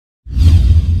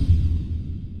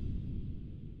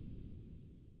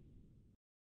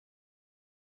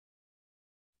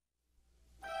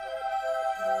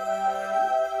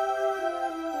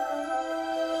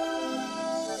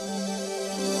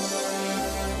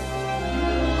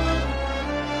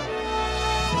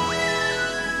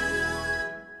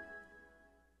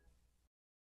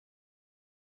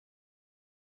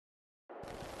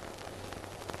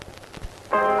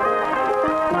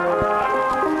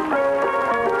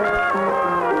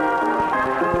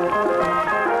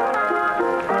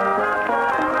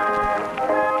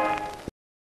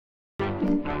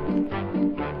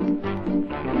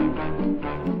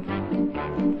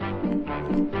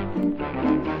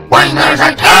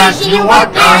as you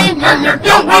walk in, and you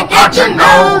don't want out to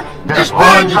know. This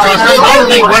one just is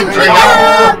only one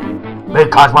trio.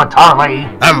 Because we're Charlie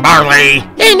and Barley.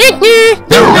 You know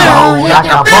that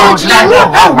the Boogeyman will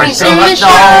always sing the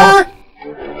show.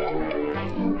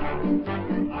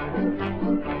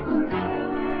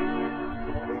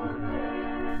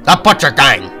 The Butcher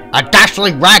Gang, a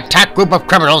dastardly ragtag group of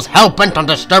criminals hell-bent on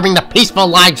disturbing the peaceful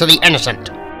lives of the innocent.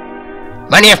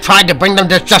 Many have tried to bring them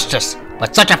to justice,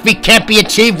 but such a feat can't be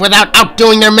achieved without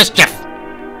outdoing their mischief.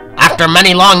 After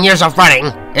many long years of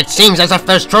running, it seems as if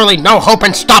there's truly no hope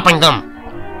in stopping them.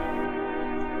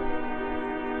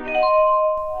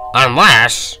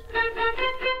 Unless...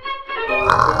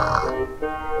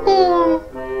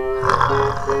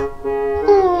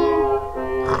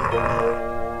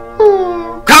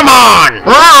 Come on!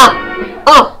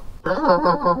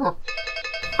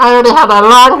 I already had a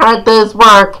long, hard day's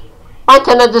work. Why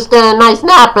can't I just get a nice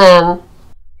nap in?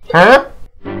 Huh?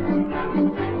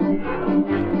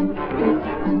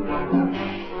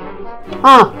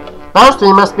 Those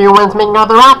three must be the ones making all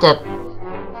the rocket.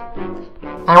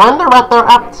 I wonder what they're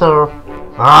up to.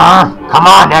 Come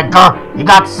on, Edgar. You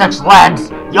got 6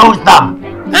 legs. Use them.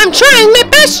 I'm trying my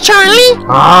best, Charlie.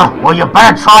 Well, you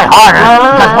better try harder,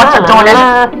 because what you're doing is...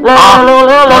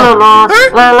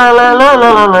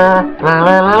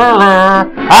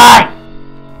 Hey!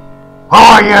 Who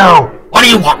are you? What do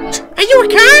you want? Are you a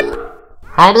cop?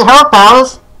 Howdy ho,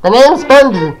 fellas. The name's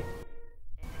Bendy.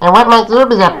 And what might you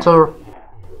be up to?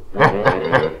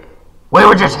 We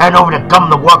were just heading over to gum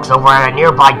the works over at a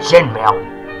nearby gin mill.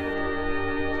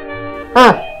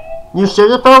 You sure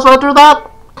you fellas want to do that?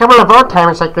 A couple of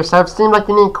old-timers like yourself seem like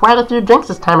you need quite a few drinks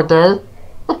this time of day.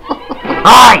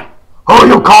 Hey! Who are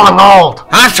you calling old?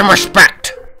 Have some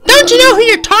respect. Don't you know who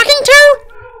you're talking to?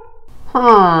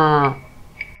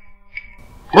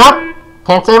 Nope.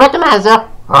 Can't say I recognize you.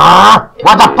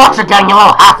 We're the Butcher Gang, you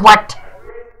little half-wit.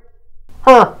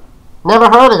 Never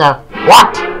heard of you.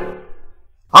 What?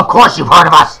 Of course you've heard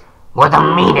of us. We're the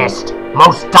meanest,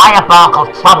 most diabolical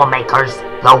troublemakers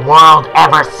the world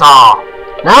ever saw.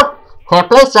 Nope. Can't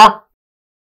place ya.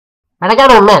 But I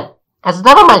gotta admit, as a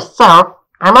devil myself,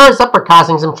 I'm always up for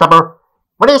causing some trouble.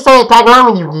 What do you say I tag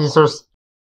along with you geezers?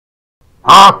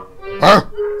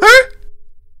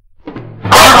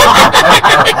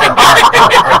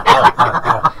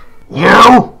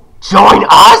 You? Join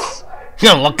us?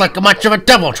 You look like much of a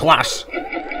devil to us.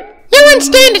 You wouldn't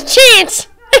stand a chance.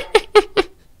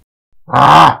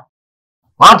 Why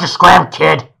don't you scram,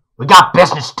 kid? We got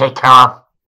business to take care of.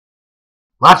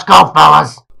 Let's go,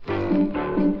 fellas.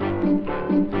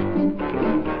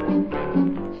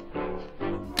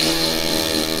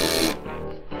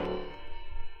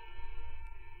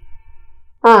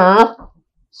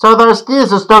 So those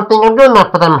geezers don't think I'm good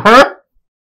enough for them, huh?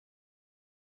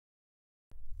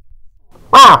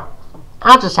 Well,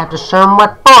 I'll just have to show them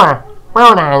what for,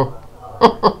 won't I?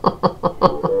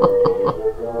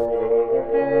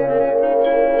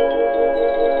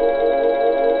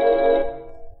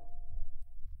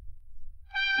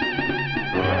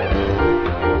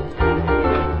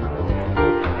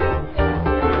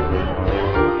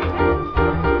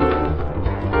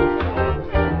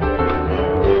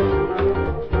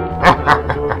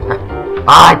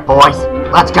 Alright, boys,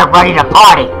 let's get ready to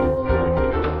party.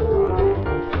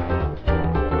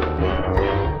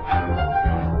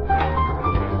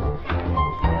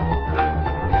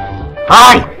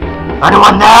 Hey!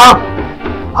 Anyone there?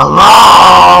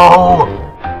 Hello?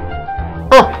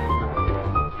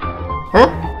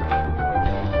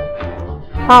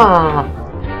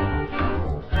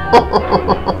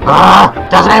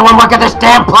 Doesn't anyone work at this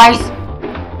damn place?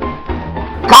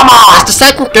 Come on! Just a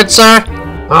second, good sir.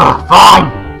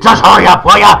 Fine. Just hurry up,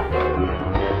 will ya?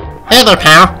 Hey there,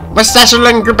 pal. What's that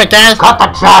little group of guys? Cut the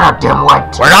chatter,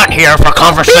 dimwit. We're not here for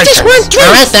conversation. We just want drinks.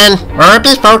 Alright then. Where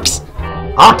be, folks?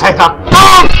 I'll take a...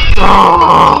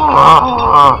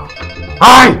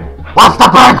 Hey! What's the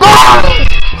big...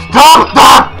 Stop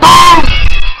that thing!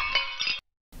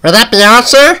 Will that be all,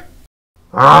 sir?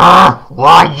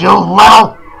 Why, you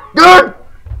little... Good!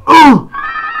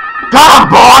 Got him,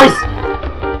 boys!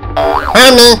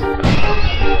 Pardon me.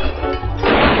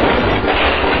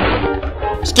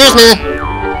 Excuse me.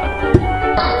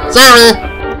 Sorry.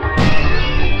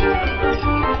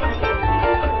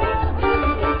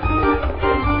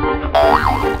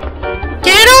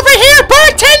 Get over here,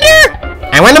 bartender!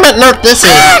 I wonder what note this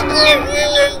is.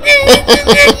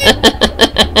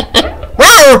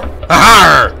 Whoa!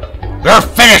 Ahar! You're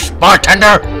finished,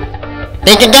 bartender!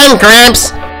 Think again,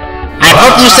 Gramps. I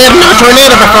hope you said no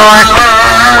tornado before.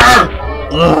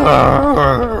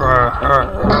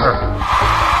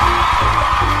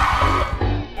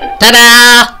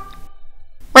 Ta-da!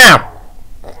 Well,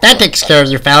 that takes care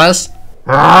of you fellas.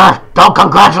 Don't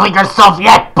congratulate yourself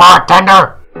yet,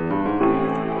 bartender!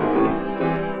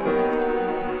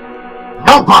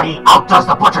 Nobody outdoes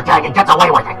the butcher gang and gets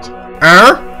away with it!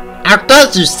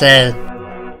 Outdoes you say?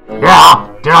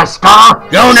 Yeah, did I stutter?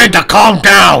 You need to calm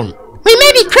down! We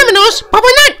may be criminals, but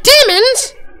we're not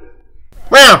demons!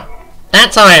 Well,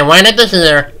 that's all I wanted to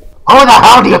hear. Who the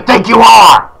hell do you think you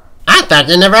are? I thought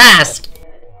you never asked.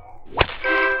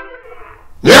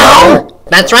 You?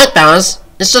 That's right, fellas.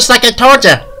 It's just like I told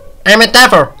you. I'm a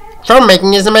devil.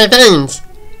 Troublemaking is in my veins.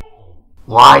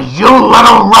 Why, you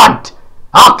little runt!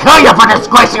 I'll kill you for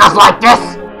disgracing us like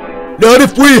this! Not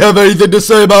if we have anything to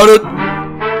say about it!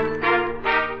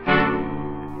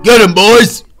 Get him,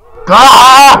 boys!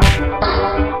 Gah!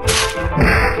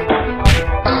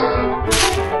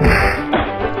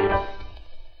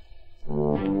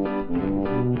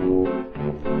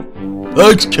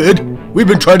 Thanks, kid. We've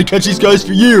been trying to catch these guys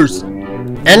for years.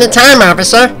 Anytime,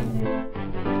 officer.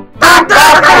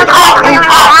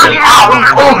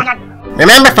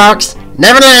 Remember, folks,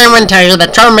 never let anyone tell you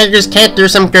that troublemakers can't do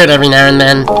some good every now and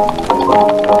then.